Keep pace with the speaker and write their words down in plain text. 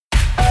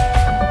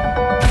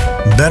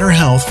better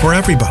health for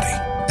everybody,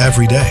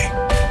 every day.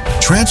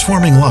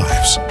 Transforming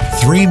lives,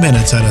 3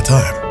 minutes at a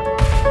time.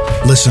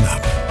 Listen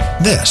up.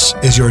 This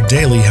is your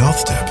daily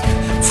health tip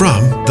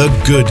from The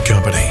Good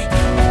Company.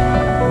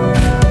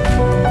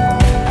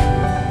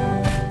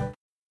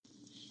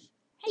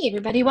 Hey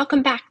everybody,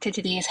 welcome back to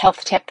today's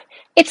health tip.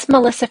 It's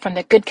Melissa from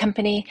The Good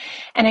Company,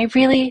 and I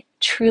really,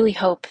 truly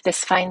hope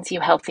this finds you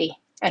healthy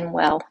and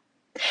well.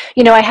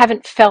 You know, I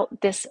haven't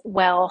felt this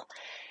well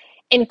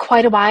in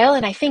quite a while,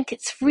 and I think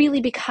it's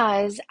really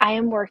because I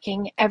am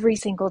working every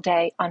single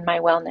day on my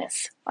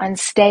wellness, on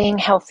staying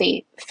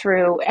healthy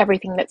through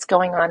everything that's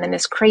going on in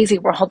this crazy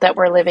world that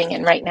we're living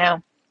in right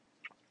now.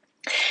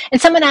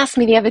 And someone asked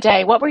me the other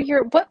day, what are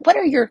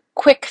your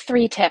quick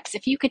 3 tips?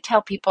 If you could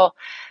tell people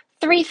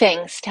 3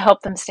 things to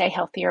help them stay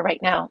healthier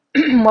right now,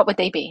 what would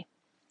they be?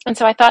 And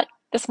so I thought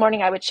this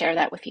morning I would share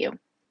that with you.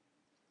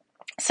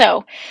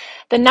 So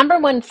the number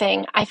one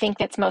thing I think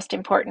that's most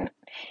important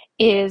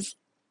is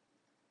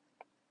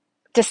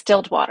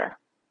distilled water.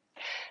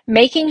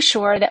 Making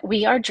sure that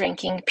we are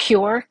drinking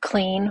pure,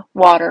 clean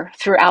water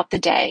throughout the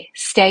day,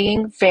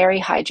 staying very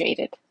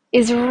hydrated,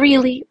 is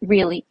really,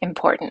 really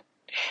important.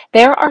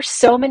 There are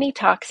so many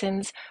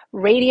toxins,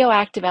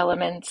 radioactive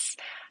elements,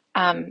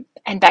 and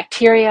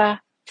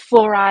bacteria,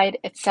 fluoride,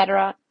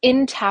 etc.,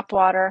 in tap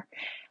water.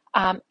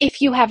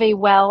 If you have a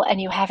well and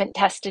you haven't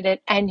tested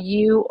it, and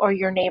you or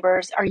your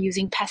neighbors are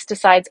using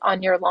pesticides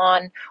on your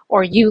lawn,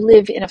 or you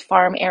live in a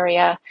farm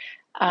area,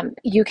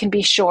 you can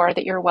be sure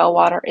that your well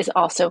water is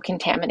also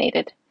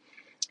contaminated.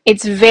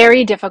 It's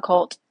very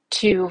difficult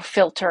to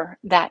filter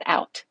that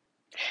out.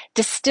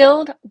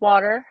 Distilled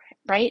water,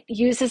 right,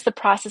 uses the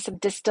process of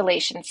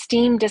distillation,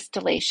 steam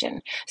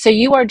distillation. So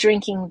you are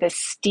drinking the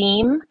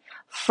steam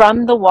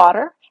from the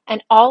water,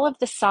 and all of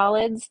the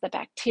solids, the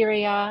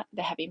bacteria,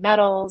 the heavy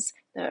metals,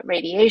 the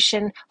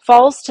radiation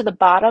falls to the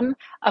bottom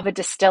of a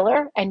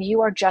distiller, and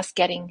you are just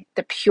getting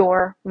the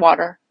pure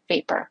water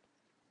vapor.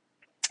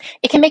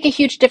 It can make a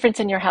huge difference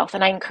in your health,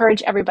 and I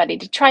encourage everybody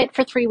to try it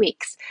for 3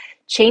 weeks.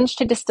 Change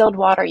to distilled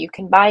water. You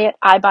can buy it.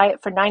 I buy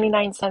it for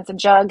 99 cents a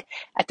jug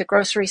at the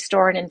grocery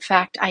store, and in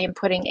fact, I am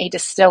putting a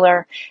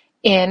distiller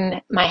in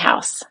my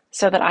house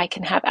so that I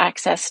can have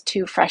access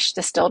to fresh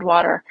distilled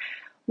water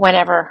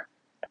whenever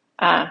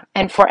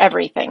and for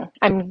everything.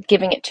 I'm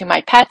giving it to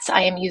my pets.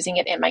 I am using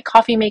it in my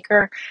coffee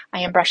maker.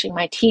 I am brushing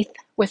my teeth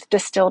with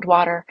distilled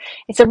water.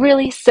 It's a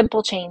really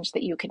simple change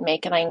that you can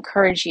make, and I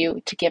encourage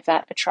you to give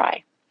that a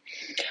try.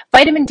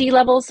 Vitamin D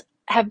levels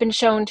have been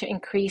shown to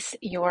increase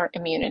your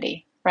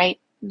immunity, right?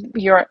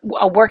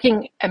 A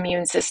working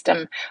immune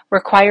system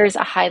requires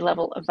a high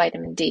level of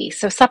vitamin D.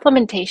 So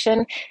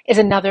supplementation is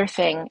another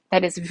thing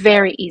that is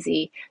very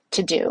easy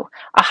to do.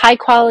 A high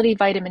quality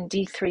vitamin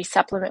D3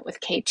 supplement with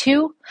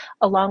K2,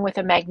 along with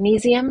a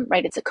magnesium,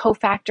 right? It's a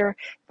cofactor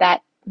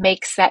that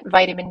makes that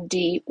vitamin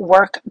D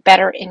work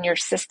better in your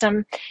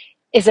system,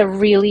 is a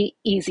really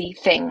easy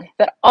thing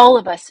that all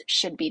of us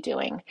should be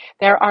doing.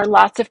 There are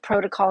lots of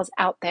protocols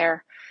out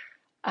there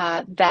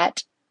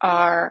that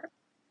are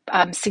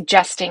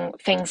suggesting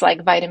things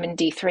like vitamin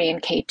D3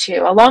 and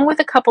K2, along with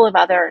a couple of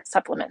other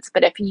supplements.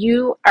 But if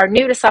you are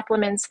new to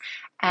supplements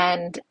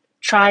and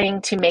trying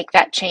to make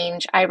that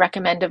change, I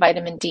recommend a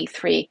vitamin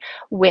D3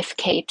 with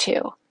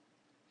K2.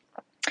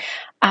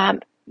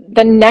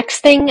 The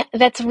next thing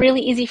that's really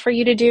easy for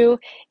you to do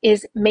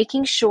is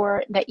making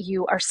sure that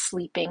you are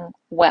sleeping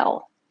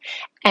well.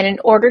 And in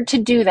order to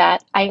do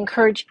that, I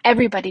encourage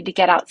everybody to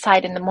get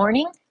outside in the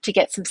morning, to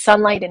get some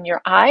sunlight in your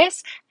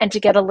eyes, and to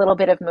get a little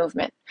bit of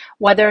movement.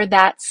 Whether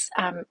that's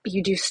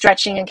you do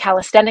stretching and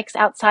calisthenics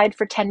outside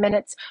for 10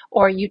 minutes,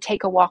 or you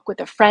take a walk with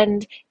a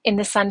friend in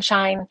the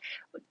sunshine.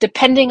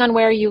 Depending on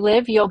where you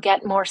live, you'll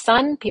get more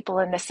sun. People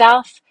in the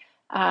south,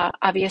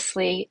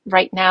 obviously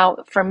right now,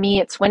 for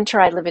me, it's winter.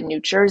 I live in New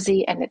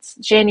Jersey, and it's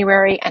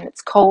January and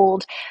it's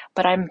cold,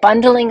 but I'm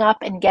bundling up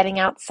and getting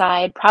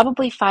outside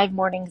probably 5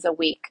 mornings a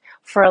week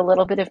for a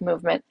little bit of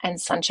movement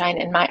and sunshine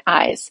in my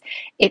eyes.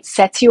 It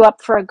sets you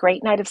up for a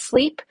great night of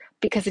sleep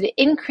because it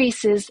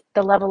increases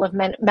the level of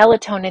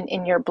melatonin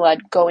in your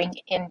blood going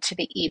into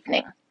the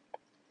evening.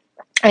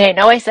 And I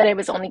know I said I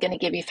was only going to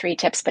give you 3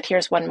 tips, but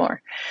here's one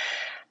more.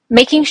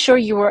 Making sure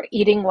you are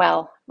eating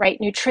well, right?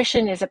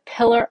 Nutrition is a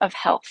pillar of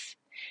health.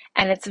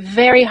 And it's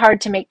very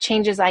hard to make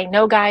changes, I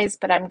know, guys,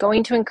 but I'm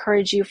going to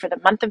encourage you for the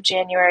month of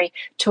January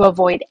to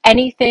avoid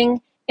anything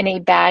in a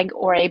bag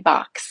or a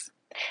box.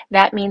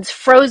 That means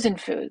frozen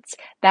foods.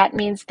 That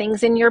means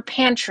things in your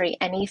pantry,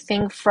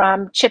 anything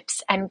from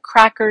chips and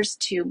crackers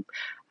to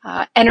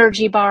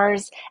energy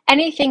bars.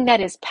 Anything that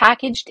is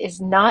packaged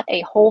is not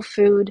a whole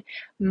food,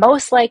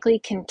 most likely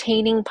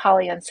containing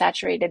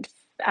polyunsaturated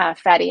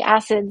fatty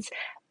acids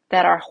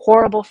that are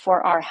horrible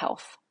for our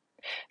health.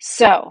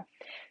 So,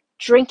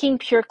 drinking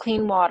pure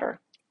clean water,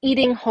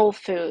 eating whole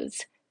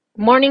foods,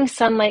 morning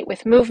sunlight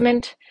with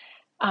movement,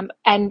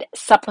 and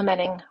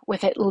supplementing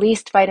with at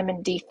least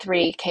vitamin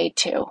D3,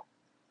 K2.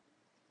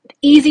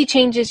 Easy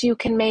changes you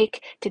can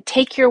make to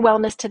take your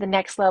wellness to the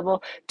next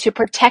level, to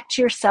protect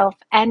yourself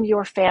and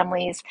your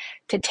families,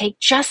 to take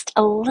just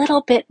a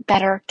little bit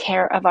better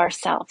care of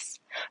ourselves.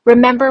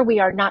 Remember, we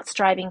are not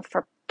striving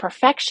for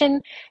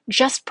perfection,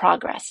 just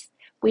progress.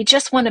 We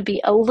just want to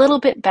be a little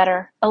bit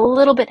better, a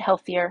little bit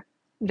healthier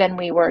than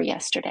we were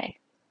yesterday.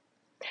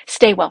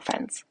 Stay well,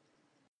 friends.